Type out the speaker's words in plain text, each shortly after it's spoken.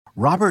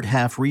Robert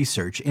Half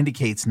research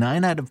indicates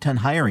 9 out of 10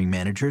 hiring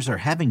managers are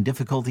having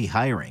difficulty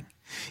hiring.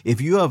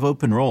 If you have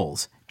open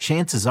roles,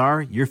 chances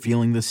are you're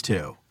feeling this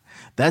too.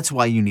 That's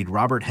why you need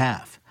Robert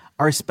Half.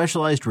 Our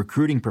specialized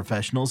recruiting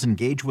professionals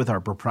engage with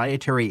our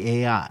proprietary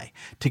AI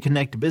to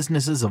connect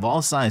businesses of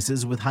all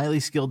sizes with highly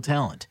skilled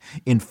talent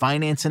in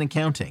finance and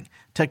accounting,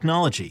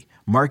 technology,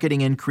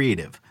 marketing and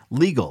creative,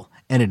 legal,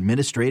 and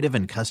administrative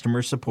and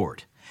customer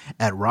support.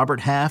 At Robert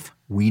Half,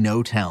 we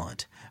know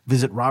talent.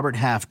 Visit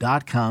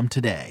roberthalf.com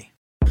today.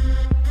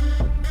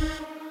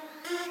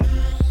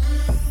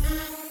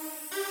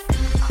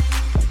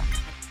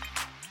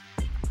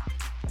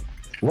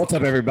 What's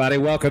up, everybody?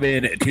 Welcome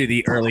in to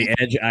the Early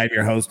Edge. I'm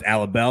your host,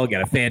 Alan Bell.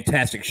 Got a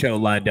fantastic show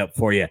lined up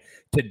for you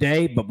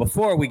today. But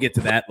before we get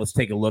to that, let's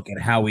take a look at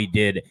how we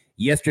did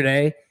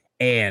yesterday.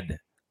 And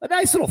a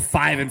nice little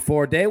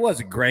 5-4 day.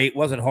 Wasn't great.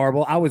 Wasn't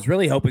horrible. I was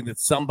really hoping that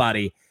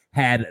somebody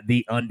had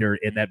the under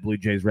in that Blue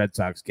Jays-Red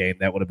Sox game.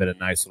 That would have been a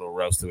nice little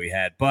roast that we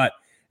had. But,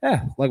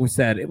 like we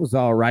said, it was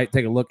all right.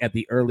 Take a look at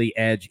the Early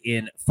Edge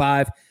in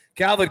 5.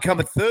 Calvin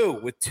coming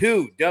through with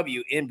 2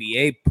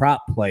 WNBA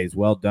prop plays.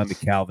 Well done to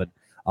Calvin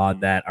on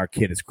that. Our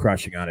kid is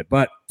crushing on it.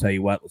 But tell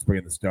you what, let's bring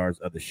in the stars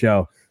of the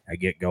show and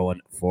get going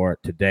for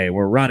today.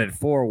 We're running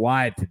 4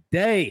 wide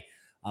today.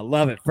 I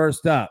love it.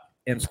 First up,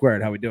 M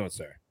Squared. How we doing,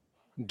 sir?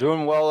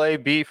 Doing well,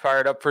 AB.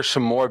 Fired up for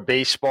some more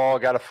baseball.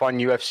 Got a fun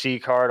UFC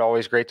card.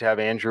 Always great to have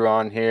Andrew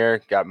on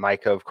here. Got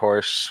Micah, of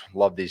course.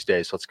 Love these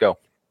days. Let's go.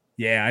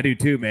 Yeah, I do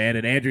too, man.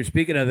 And Andrew,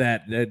 speaking of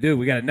that, dude,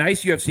 we got a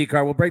nice UFC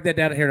card. We'll break that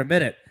down here in a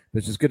minute.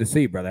 It's just good to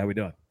see you, brother. How we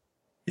doing?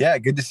 Yeah,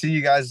 good to see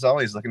you guys as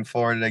always. Looking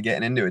forward to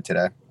getting into it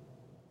today.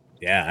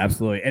 Yeah,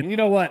 absolutely. And you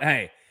know what?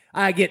 Hey,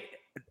 I get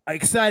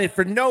excited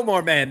for no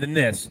more man than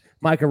this.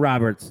 Micah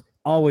Roberts,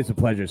 always a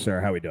pleasure,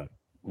 sir. How we doing?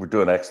 We're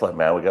doing excellent,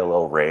 man. We got a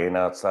little rain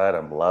outside.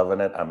 I'm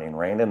loving it. I mean,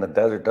 rain in the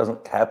desert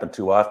doesn't happen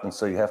too often,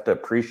 so you have to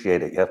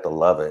appreciate it. You have to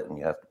love it, and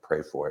you have to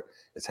pray for it.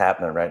 It's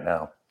happening right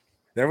now.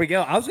 There we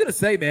go. I was going to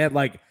say, man,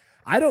 like,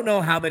 I don't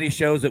know how many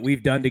shows that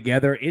we've done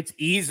together. It's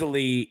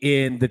easily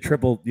in the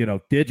triple,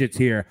 digits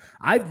here.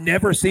 I've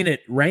never seen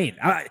it rain.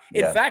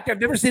 In fact, I've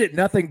never seen it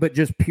nothing but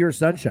just pure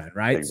sunshine,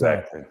 right?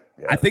 Exactly.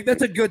 So I think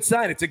that's a good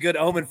sign. It's a good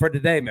omen for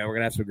today, man. We're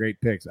going to have some great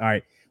picks. All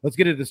right, let's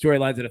get into the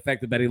storylines that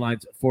affect the betting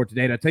lines for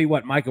today. And I'll tell you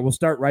what, Micah, we'll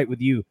start right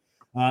with you.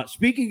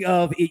 Speaking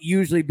of it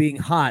usually being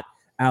hot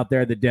out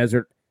there in the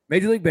desert,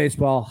 Major League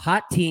Baseball,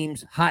 hot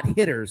teams, hot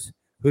hitters,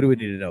 who do we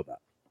need to know about?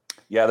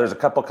 Yeah, there's a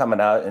couple coming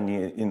out, and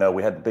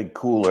we had the big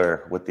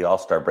cooler with the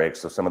All-Star break,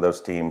 so some of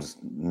those teams,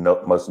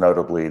 most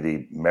notably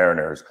the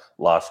Mariners,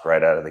 lost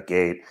right out of the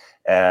gate,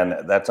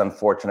 and that's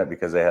unfortunate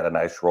because they had a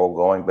nice roll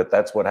going, but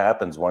that's what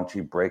happens once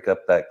you break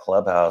up that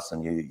clubhouse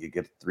and you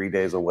get 3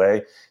 days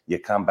away, you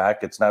come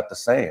back, it's not the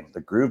same.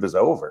 The groove is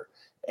over,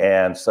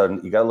 and so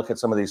you got to look at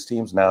some of these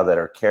teams now that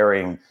are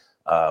carrying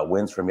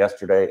wins from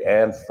yesterday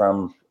and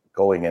from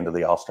going into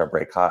the All-Star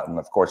break hot, and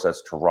of course,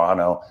 that's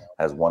Toronto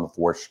has won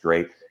 4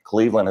 straight.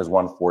 Cleveland has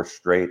won 4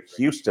 straight.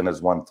 Houston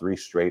has won 3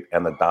 straight,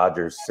 and the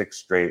Dodgers 6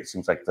 straight. It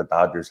seems like the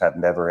Dodgers have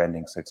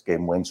never-ending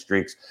 6-game win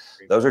streaks.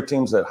 Those are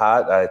teams that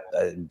hot,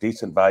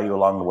 decent value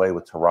along the way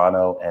with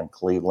Toronto and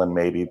Cleveland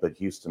maybe, but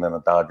Houston and the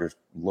Dodgers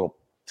a little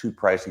too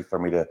pricey for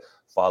me to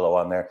follow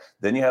on there.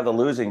 Then you have the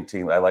losing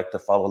team. I like to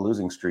follow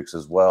losing streaks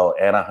as well.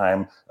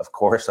 Anaheim, of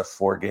course, a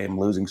 4-game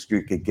losing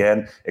streak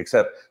again,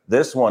 except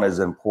this one is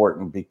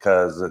important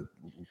because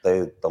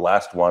the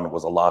last one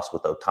was a loss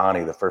with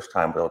Ohtani, the first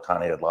time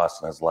Ohtani had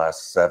lost in his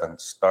last 7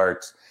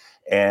 starts.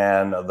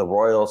 And the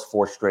Royals,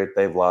 4 straight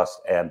they've lost,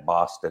 and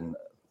Boston,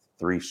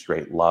 3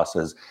 straight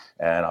losses.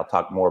 And I'll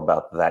talk more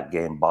about that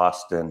game,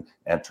 Boston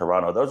and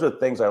Toronto. Those are the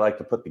things I like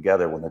to put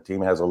together when the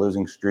team has a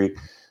losing streak,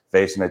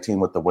 facing a team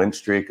with the win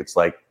streak. It's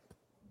like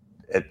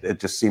it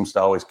just seems to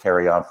always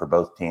carry on for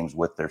both teams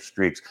with their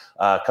streaks.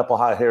 A couple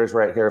hot hitters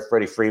right here.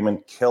 Freddie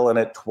Freeman killing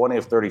it, 20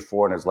 of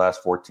 34 in his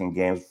last 14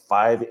 games,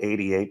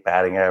 588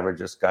 batting average.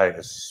 This guy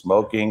is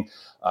smoking.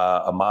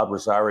 Ahmad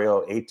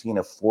Rosario, 18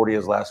 of 40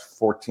 his last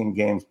 14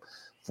 games,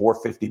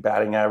 450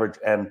 batting average.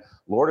 And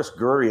Lourdes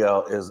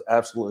Gurriel is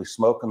absolutely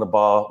smoking the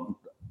ball.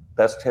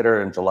 Best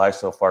hitter in July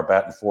so far,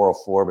 batting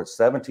 404, but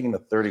 17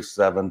 of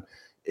 37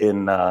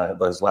 in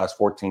his last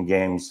 14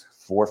 games,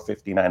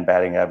 459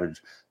 batting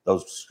average.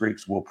 Those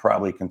streaks will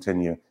probably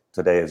continue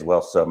today as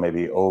well. So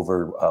maybe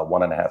over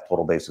 1.5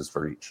 total bases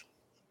for each.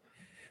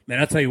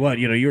 Man, I'll tell you what,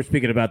 you were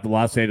speaking about the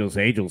Los Angeles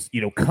Angels,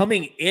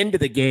 coming into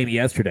the game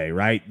yesterday,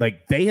 right?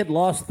 Like they had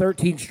lost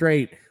 13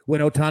 straight when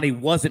Ohtani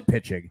wasn't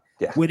pitching.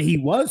 Yeah. When he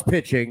was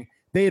pitching,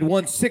 they had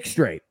won 6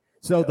 straight.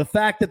 So the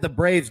fact that the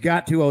Braves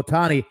got to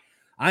Ohtani,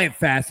 I am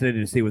fascinated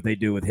to see what they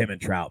do with him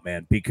and Trout,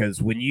 man,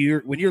 because when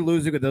you're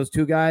losing with those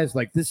two guys,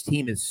 like this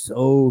team is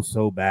so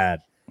bad.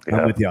 Yeah.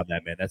 I'm with you on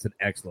that, man. That's an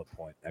excellent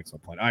point.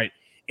 Excellent point. All right,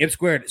 M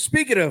Squared.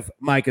 Speaking of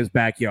Micah's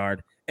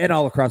backyard and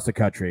all across the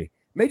country,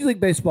 Major League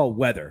Baseball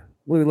weather.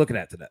 What are we looking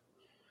at today?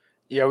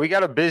 Yeah, we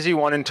got a busy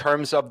one in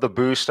terms of the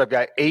boost. I've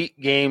got 8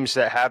 games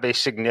that have a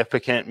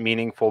significant,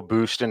 meaningful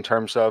boost in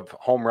terms of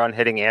home run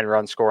hitting and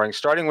run scoring,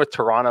 starting with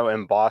Toronto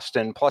and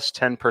Boston, plus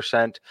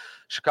 10%.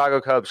 Chicago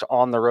Cubs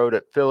on the road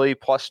at Philly,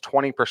 plus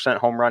 20%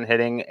 home run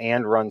hitting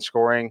and run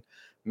scoring.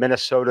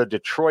 Minnesota,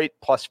 Detroit,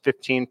 plus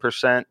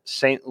 15%.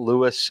 St.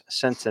 Louis,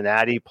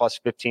 Cincinnati, plus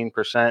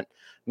 15%.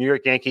 New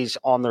York Yankees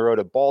on the road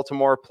at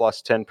Baltimore,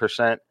 plus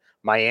 10%.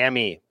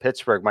 Miami,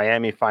 Pittsburgh.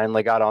 Miami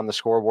finally got on the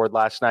scoreboard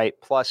last night,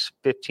 plus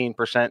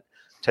 15%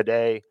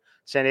 today.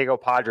 San Diego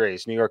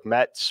Padres, New York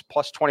Mets,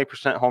 plus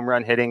 20% home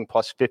run hitting,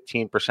 plus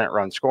 15%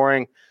 run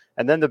scoring.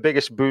 And then the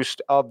biggest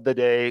boost of the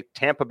day,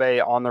 Tampa Bay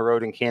on the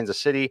road in Kansas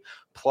City,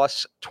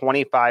 plus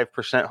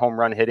 25% home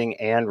run hitting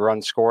and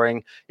run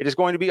scoring. It is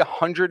going to be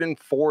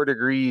 104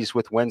 degrees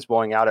with winds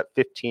blowing out at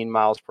 15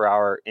 miles per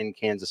hour in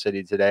Kansas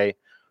City today.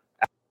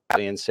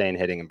 Absolutely insane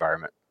hitting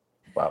environment.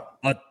 Wow.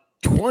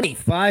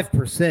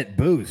 25%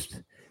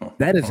 boost.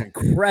 That is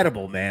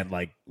incredible, man.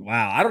 Like,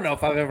 wow. I don't know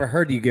if I've ever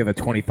heard you give a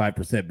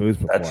 25% boost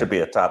before. That should be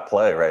a top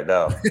play right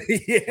now.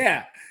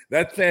 Yeah,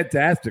 that's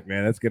fantastic,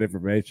 man. That's good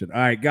information. All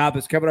right, Gob,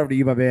 it's coming over to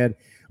you, my man.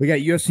 We got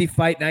UFC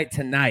Fight Night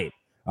tonight.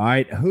 All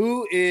right,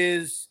 who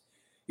is,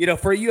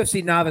 for a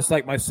UFC novice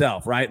like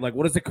myself, right? Like,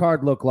 what does the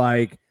card look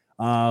like?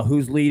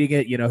 Who's leading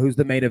it? Who's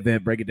the main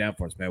event? Break it down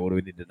for us, man. What do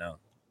we need to know?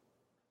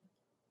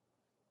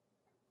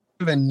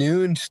 A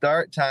noon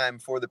start time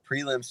for the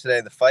prelims today.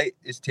 The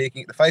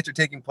fights are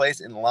taking place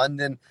in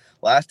London.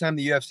 Last time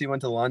the UFC went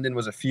to London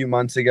was a few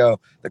months ago.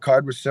 The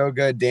card was so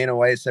good, Dana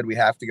White said we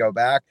have to go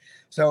back.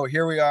 So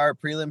here we are.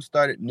 Prelims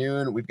start at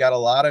noon. We've got a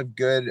lot of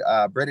good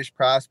British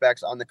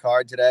prospects on the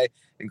card today,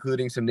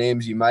 including some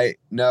names you might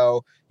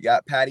know. You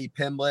got Paddy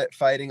Pimblett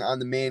fighting on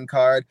the main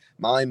card.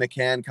 Molly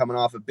McCann coming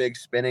off a big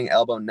spinning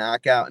elbow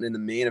knockout. And in the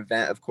main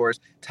event, of course,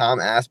 Tom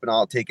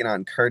Aspinall taking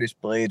on Curtis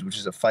Blades, which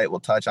is a fight we'll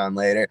touch on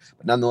later.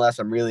 But nonetheless,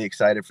 I'm really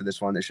excited for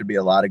this one. There should be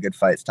a lot of good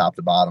fights top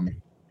to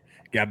bottom.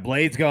 Got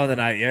Blades going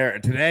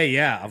today.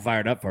 Yeah, I'm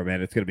fired up for it,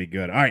 man. It's going to be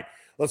good. All right,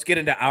 let's get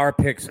into our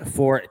picks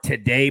for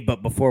today.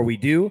 But before we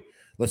do,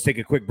 let's take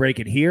a quick break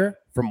and hear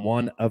from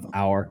one of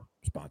our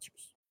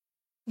sponsors.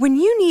 When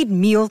you need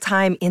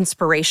mealtime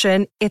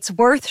inspiration, it's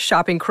worth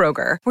shopping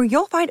Kroger, where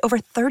you'll find over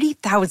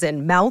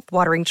 30,000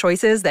 mouth-watering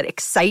choices that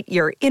excite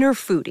your inner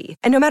foodie.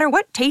 And no matter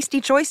what tasty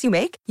choice you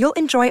make, you'll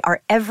enjoy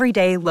our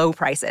everyday low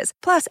prices,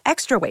 plus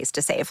extra ways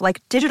to save,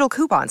 like digital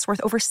coupons worth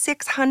over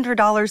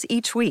 $600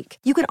 each week.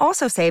 You can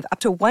also save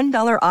up to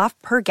 $1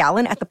 off per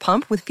gallon at the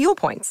pump with fuel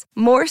points.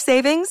 More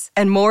savings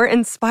and more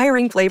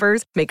inspiring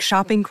flavors make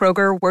shopping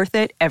Kroger worth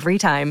it every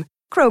time.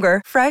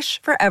 Kroger,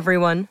 fresh for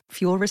everyone.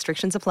 Fuel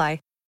restrictions apply.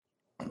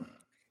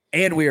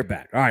 And we are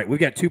back. All right,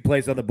 we've got 2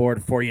 plays on the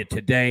board for you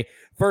today.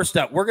 First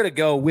up, we're going to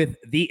go with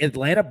the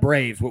Atlanta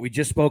Braves, what we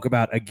just spoke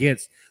about,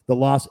 against the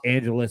Los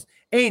Angeles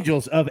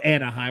Angels of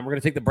Anaheim. We're going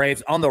to take the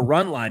Braves on the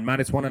run line,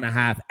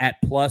 -1.5 at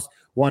plus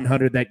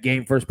 100. That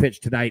game first pitch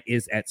tonight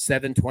is at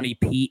 7:20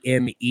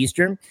 p.m.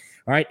 Eastern.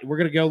 All right, we're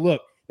going to go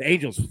look. The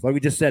Angels, like we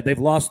just said, they've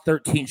lost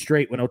 13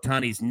 straight when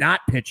Ohtani's not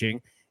pitching,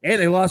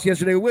 and they lost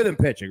yesterday with him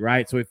pitching,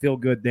 right? So we feel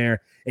good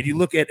there. If you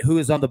look at who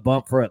is on the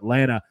bump for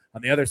Atlanta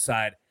on the other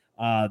side,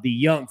 the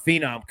young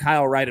phenom,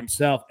 Kyle Wright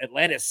himself,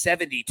 Atlanta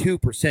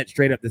 72%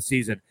 straight up this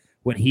season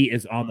when he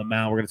is on the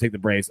mound. We're going to take the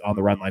Braves on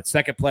the run line.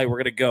 Second play, we're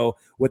going to go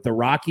with the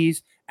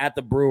Rockies at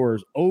the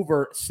Brewers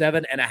over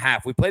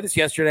 7.5. We played this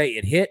yesterday.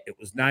 It hit. It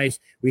was nice.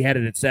 We had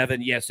it at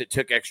 7. Yes, it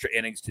took extra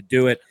innings to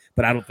do it,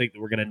 but I don't think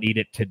that we're going to need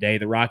it today.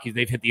 The Rockies,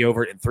 they've hit the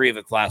over in 3 of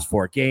its last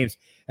 4 games.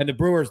 And the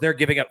Brewers, they're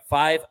giving up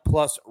 5+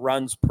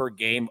 runs per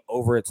game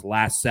over its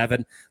last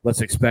 7.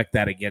 Let's expect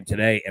that again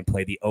today and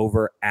play the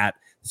over at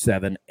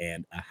 7.5.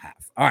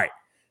 All right.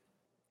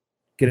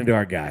 Get into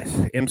our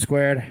guys. M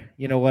squared.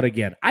 You know what?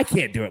 Again, I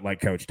can't do it like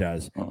Coach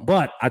does.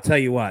 But I'll tell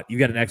you what, you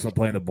got an excellent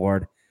play on the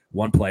board.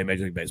 1 play,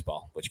 Major League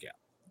Baseball. What you got?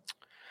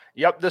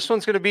 Yep, this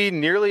one's going to be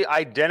nearly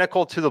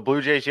identical to the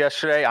Blue Jays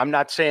yesterday. I'm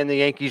not saying the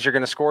Yankees are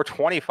going to score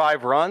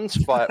 25 runs,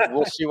 but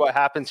we'll see what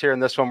happens here in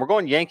this one. We're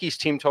going Yankees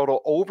team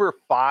total over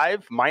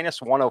 5,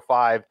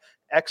 -105.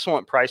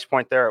 Excellent price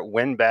point there at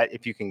WinBet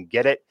if you can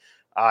get it.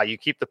 You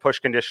keep the push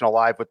condition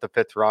alive with the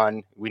 5th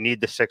run. We need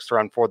the 6th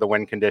run for the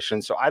win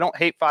condition. So I don't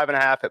hate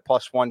 5.5 at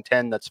plus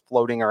 110 that's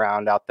floating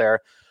around out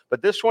there.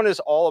 But this one is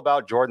all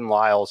about Jordan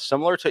Lyles.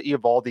 Similar to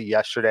Eovaldi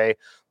yesterday,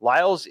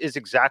 Lyles is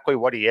exactly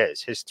what he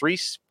is. His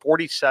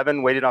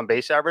 347 weighted on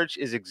base average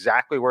is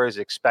exactly where his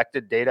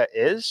expected data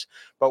is.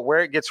 But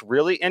where it gets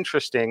really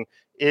interesting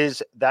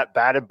is that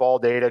batted ball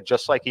data,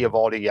 just like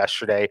Eovaldi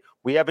yesterday.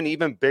 We have an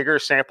even bigger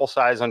sample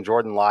size on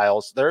Jordan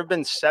Lyles. There have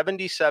been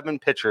 77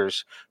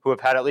 pitchers who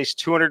have had at least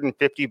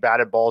 250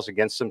 batted balls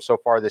against them so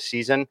far this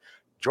season.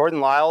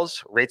 Jordan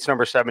Lyles rates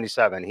number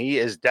 77. He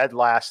is dead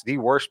last, the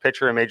worst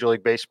pitcher in Major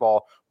League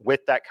Baseball with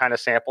that kind of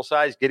sample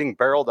size, getting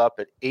barreled up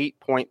at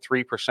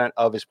 8.3%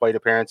 of his plate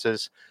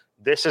appearances.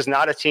 This is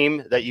not a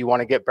team that you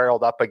want to get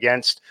barreled up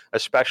against,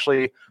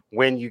 especially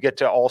when you get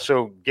to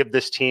also give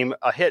this team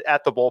a hit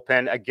at the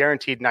bullpen, a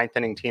guaranteed 9th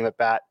inning team at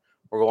bat.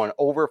 We're going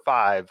over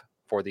 5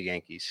 for the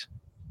Yankees.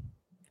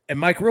 And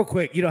Mike, real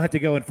quick, you don't have to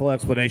go in full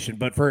explanation,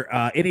 but for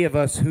any of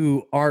us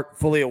who aren't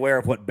fully aware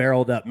of what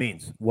barreled up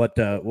means, what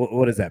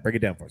is that? Break it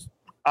down for us.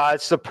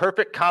 It's the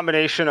perfect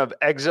combination of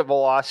exit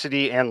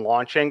velocity and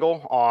launch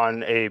angle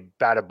on a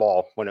batted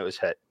ball when it was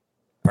hit.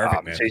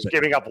 Perfect, man. So he's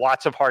giving up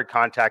lots of hard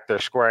contact. They're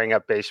squaring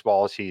up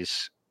baseballs.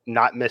 He's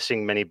not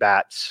missing many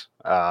bats.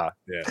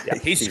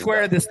 He's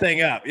squaring this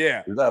thing up.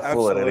 Yeah. He's not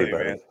fooling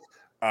anybody. Man.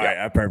 All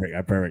right.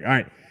 Perfect. All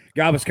right.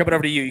 Gabas, coming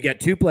over to you. You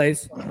got 2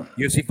 plays.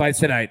 UFC fights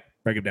tonight.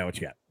 Break them down. What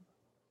you got?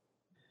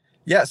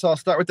 Yeah, so I'll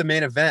start with the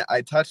main event.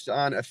 I touched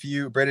on a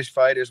few British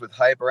fighters with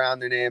hype around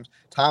their names.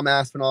 Tom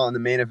Aspinall in the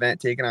main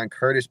event taking on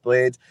Curtis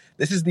Blades.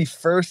 This is the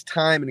first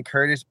time in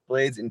Curtis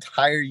Blades'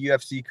 entire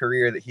UFC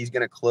career that he's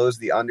going to close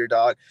the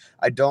underdog.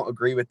 I don't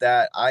agree with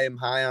that. I am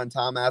high on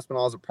Tom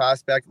Aspinall as a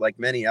prospect like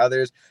many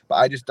others, but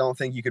I just don't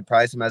think you could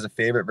price him as a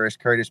favorite versus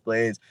Curtis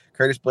Blades.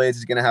 Curtis Blades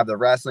is going to have the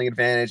wrestling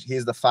advantage. He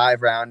has the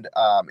 5-round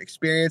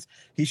experience.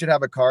 He should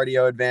have a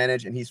cardio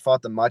advantage, and he's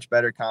fought the much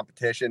better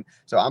competition.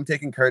 So I'm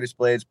taking Curtis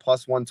Blades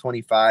plus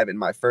 125 in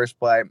my first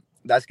play.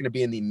 That's going to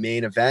be in the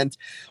main event.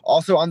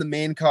 Also on the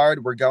main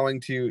card, we're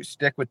going to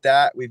stick with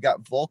that. We've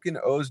got Volkan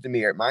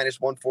Ozdemir at minus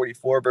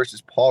 144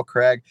 versus Paul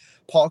Craig.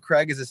 Paul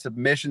Craig is a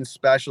submission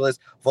specialist.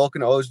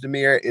 Volkan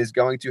Ozdemir is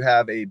going to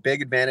have a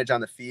big advantage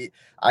on the feet.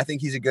 I think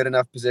he's a good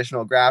enough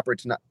positional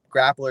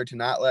grappler to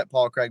not let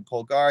Paul Craig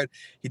pull guard.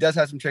 He does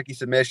have some tricky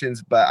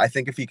submissions, but I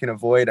think if he can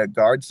avoid a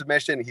guard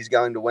submission, he's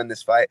going to win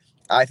this fight.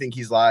 I think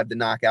he's live to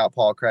knock out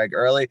Paul Craig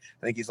early.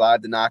 I think he's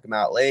live to knock him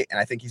out late, and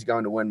I think he's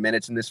going to win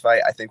minutes in this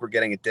fight. I think we're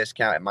getting a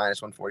discount at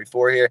minus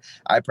 144 here.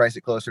 I price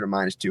it closer to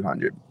minus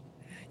 200.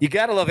 You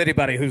got to love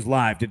anybody who's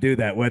live to do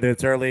that, whether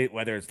it's early,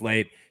 whether it's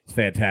late. It's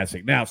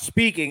fantastic. Now,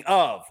 speaking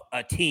of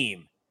a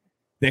team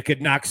that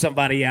could knock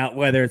somebody out,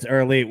 whether it's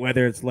early,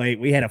 whether it's late,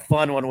 we had a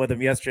fun one with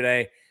him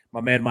yesterday.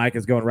 My man Mike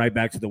is going right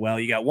back to the well.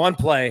 You got 1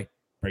 play.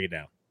 Bring it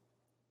down.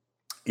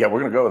 Yeah,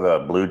 we're going to go with the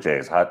Blue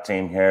Jays. Hot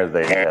team here.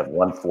 They have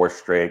won 4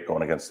 straight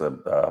going against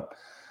the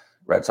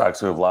Red Sox,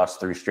 who have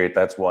lost 3 straight.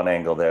 That's one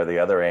angle there. The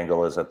other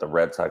angle is that the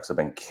Red Sox have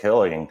been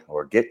killing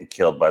or getting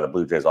killed by the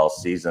Blue Jays all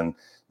season.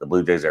 The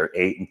Blue Jays are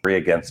 8-3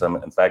 against them.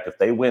 In fact, if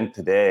they win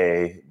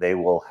today, they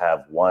will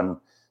have won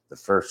the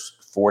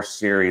first 4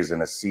 series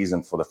in a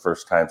season for the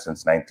first time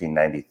since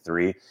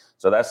 1993.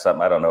 So that's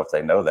something, I don't know if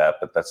they know that,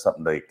 but that's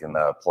something they can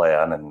play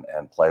on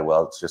and play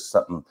well. It's just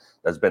something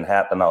that's been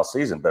happening all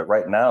season. But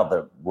right now,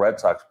 the Red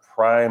Sox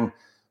prime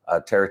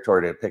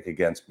territory to pick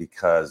against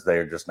because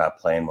they're just not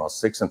playing well.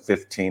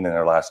 6-15 in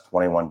their last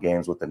 21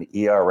 games with an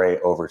ERA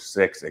over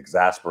 6,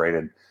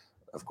 exasperated,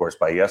 of course,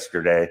 by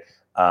yesterday.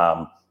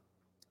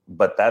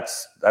 But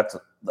that's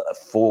a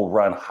full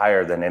run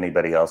higher than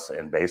anybody else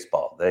in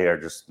baseball. They are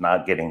just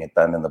not getting it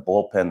done in the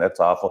bullpen. That's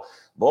awful.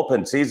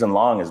 Bullpen season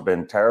long has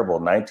been terrible.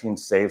 19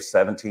 saves,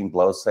 17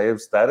 blow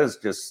saves. That is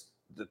just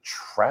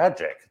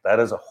tragic. That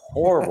is a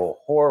horrible,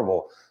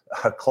 horrible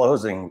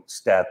closing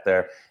stat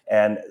there.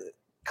 And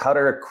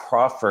Cutter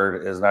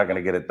Crawford is not going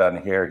to get it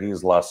done here.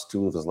 He's lost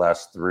 2 of his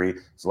last 3.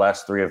 His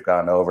last 3 have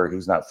gone over.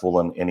 He's not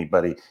fooling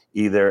anybody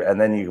either. And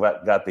then you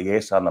got the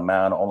ace on the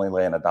mound, only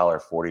laying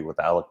 $1.40 with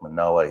Alek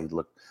Manoah. He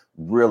looked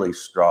really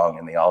strong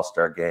in the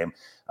All-Star game.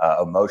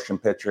 A motion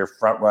pitcher,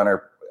 front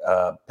runner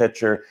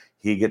pitcher.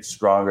 He gets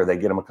stronger. They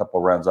get him a couple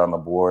runs on the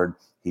board.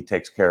 He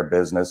takes care of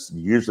business.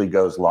 Usually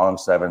goes long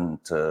 7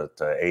 to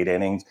 8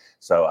 innings.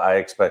 So I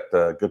expect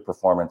a good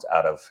performance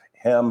out of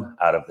him,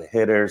 out of the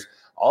hitters.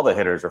 All the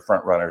hitters are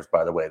front runners,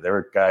 by the way.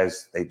 They're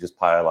guys, they just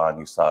pile on.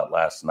 You saw it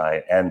last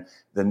night. And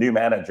the new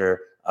manager,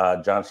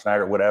 John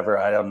Schneider, whatever,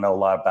 I don't know a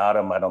lot about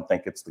him. I don't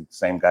think it's the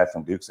same guy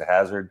from Dukes of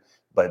Hazzard.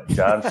 But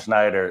John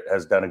Schneider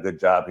has done a good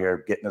job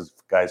here, getting his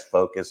guys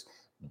focused,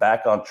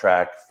 back on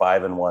track,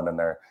 5-1 in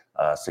their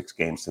 6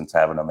 games since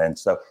having them in.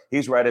 So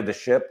he's righted the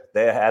ship.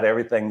 They had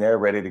everything there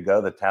ready to go.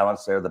 The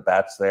talent's there, the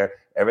bat's there,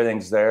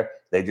 everything's there.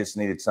 They just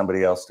needed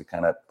somebody else to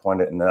kind of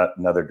point it in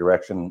another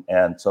direction.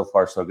 And so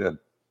far, so good.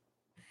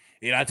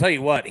 You know, I'll tell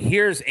you what,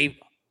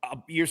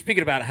 you're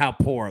speaking about how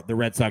poor the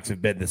Red Sox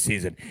have been this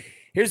season.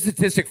 Here's a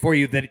statistic for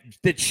you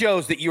that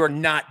shows that you are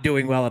not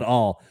doing well at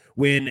all.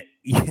 When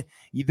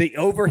the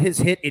over has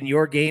hit in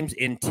your games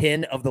in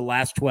 10 of the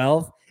last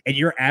 12, and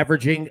you're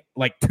averaging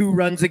like 2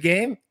 runs a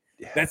game,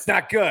 that's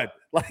not good.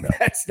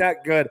 That's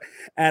not good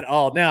at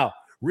all. Now,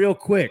 real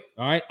quick,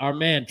 all right, our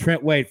man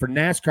Trent Wade for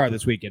NASCAR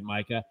this weekend,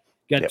 Micah,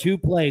 got 2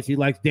 plays. He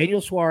likes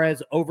Daniel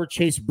Suarez over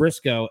Chase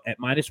Briscoe at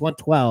minus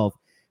 112.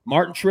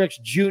 Martin Truex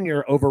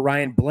Jr. over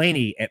Ryan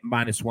Blaney at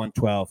minus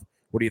 112.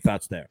 What are your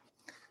thoughts there?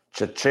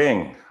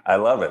 Cha-ching. I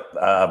love it.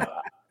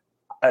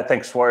 I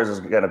think Suarez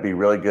is going to be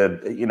really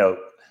good. You know,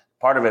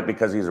 part of it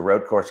because he's a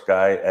road course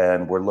guy,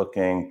 and we're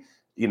looking,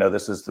 you know,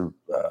 this is the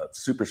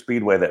super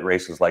speedway that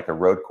races like a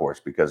road course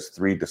because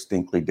 3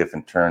 distinctly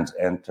different turns,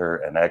 enter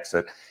and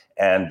exit.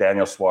 And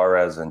Daniel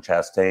Suarez and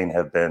Chastain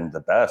have been the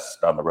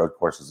best on the road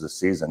courses this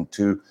season,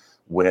 2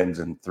 wins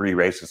in 3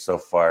 races so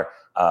far.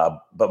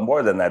 But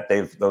more than that,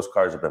 those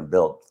cars have been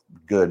built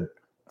good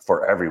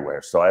for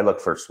everywhere. So I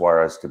look for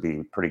Suarez to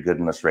be pretty good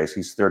in this race.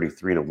 He's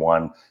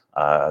 33-1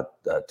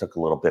 took a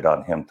little bit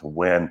on him to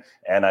win.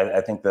 And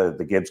I think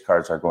the Gibbs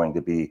cards are going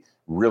to be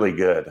really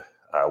good.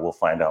 We'll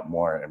find out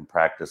more in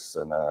practice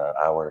in an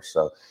hour or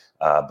so.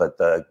 But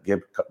the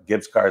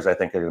Gibbs cars, I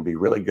think, are going to be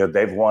really good.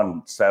 They've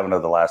won 7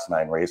 of the last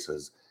 9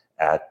 races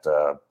at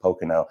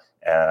Pocono,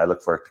 and I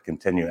look for it to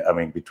continue. I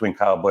mean, between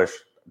Kyle Busch,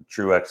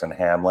 Truex, and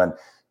Hamlin,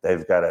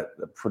 they've got it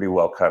pretty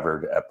well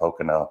covered at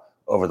Pocono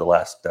over the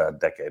last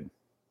decade.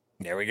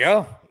 There we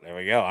go. All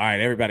right,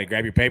 everybody,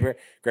 grab your paper,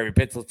 grab your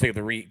pencil. Let's take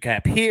the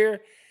recap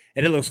here.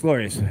 And it looks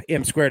glorious.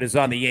 M squared is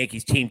on the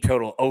Yankees team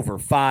total over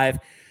 5.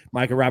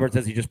 Micah Roberts,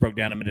 as he just broke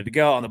down a minute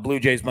ago, on the Blue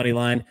Jays money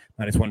line,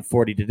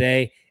 -140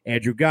 today.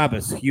 Andrew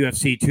Gabas,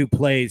 UFC 2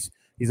 plays.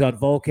 He's on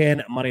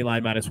Vulcan, money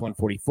line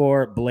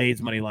 -144.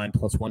 Blades, money line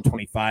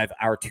 +125.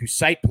 Our 2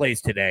 site plays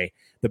today.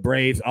 The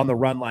Braves on the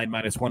run line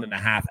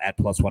 -1.5 at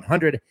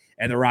 +100.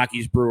 And the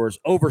Rockies Brewers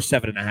over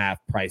 7.5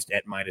 priced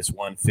at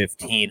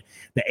 -115.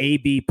 The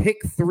AB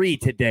pick 3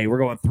 today. We're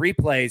going 3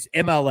 plays.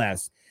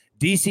 MLS,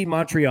 DC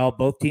Montreal,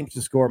 both teams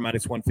to score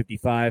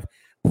 -155.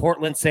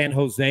 Portland, San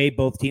Jose,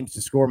 both teams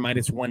to score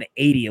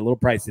 -180, a little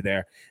pricey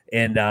there.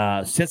 And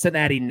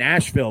Cincinnati,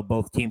 Nashville,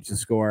 both teams to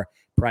score,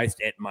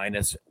 priced at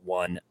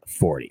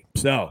 -140.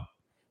 So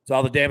it's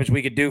all the damage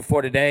we could do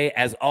for today.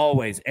 As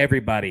always,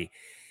 everybody,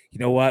 you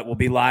know what? We'll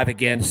be live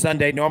again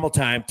Sunday, normal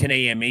time, 10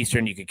 a.m.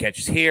 Eastern. You can catch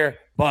us here.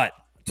 But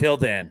till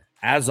then,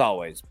 as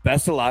always,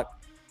 best of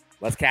luck.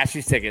 Let's cash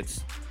these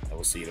tickets, and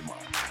we'll see you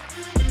tomorrow.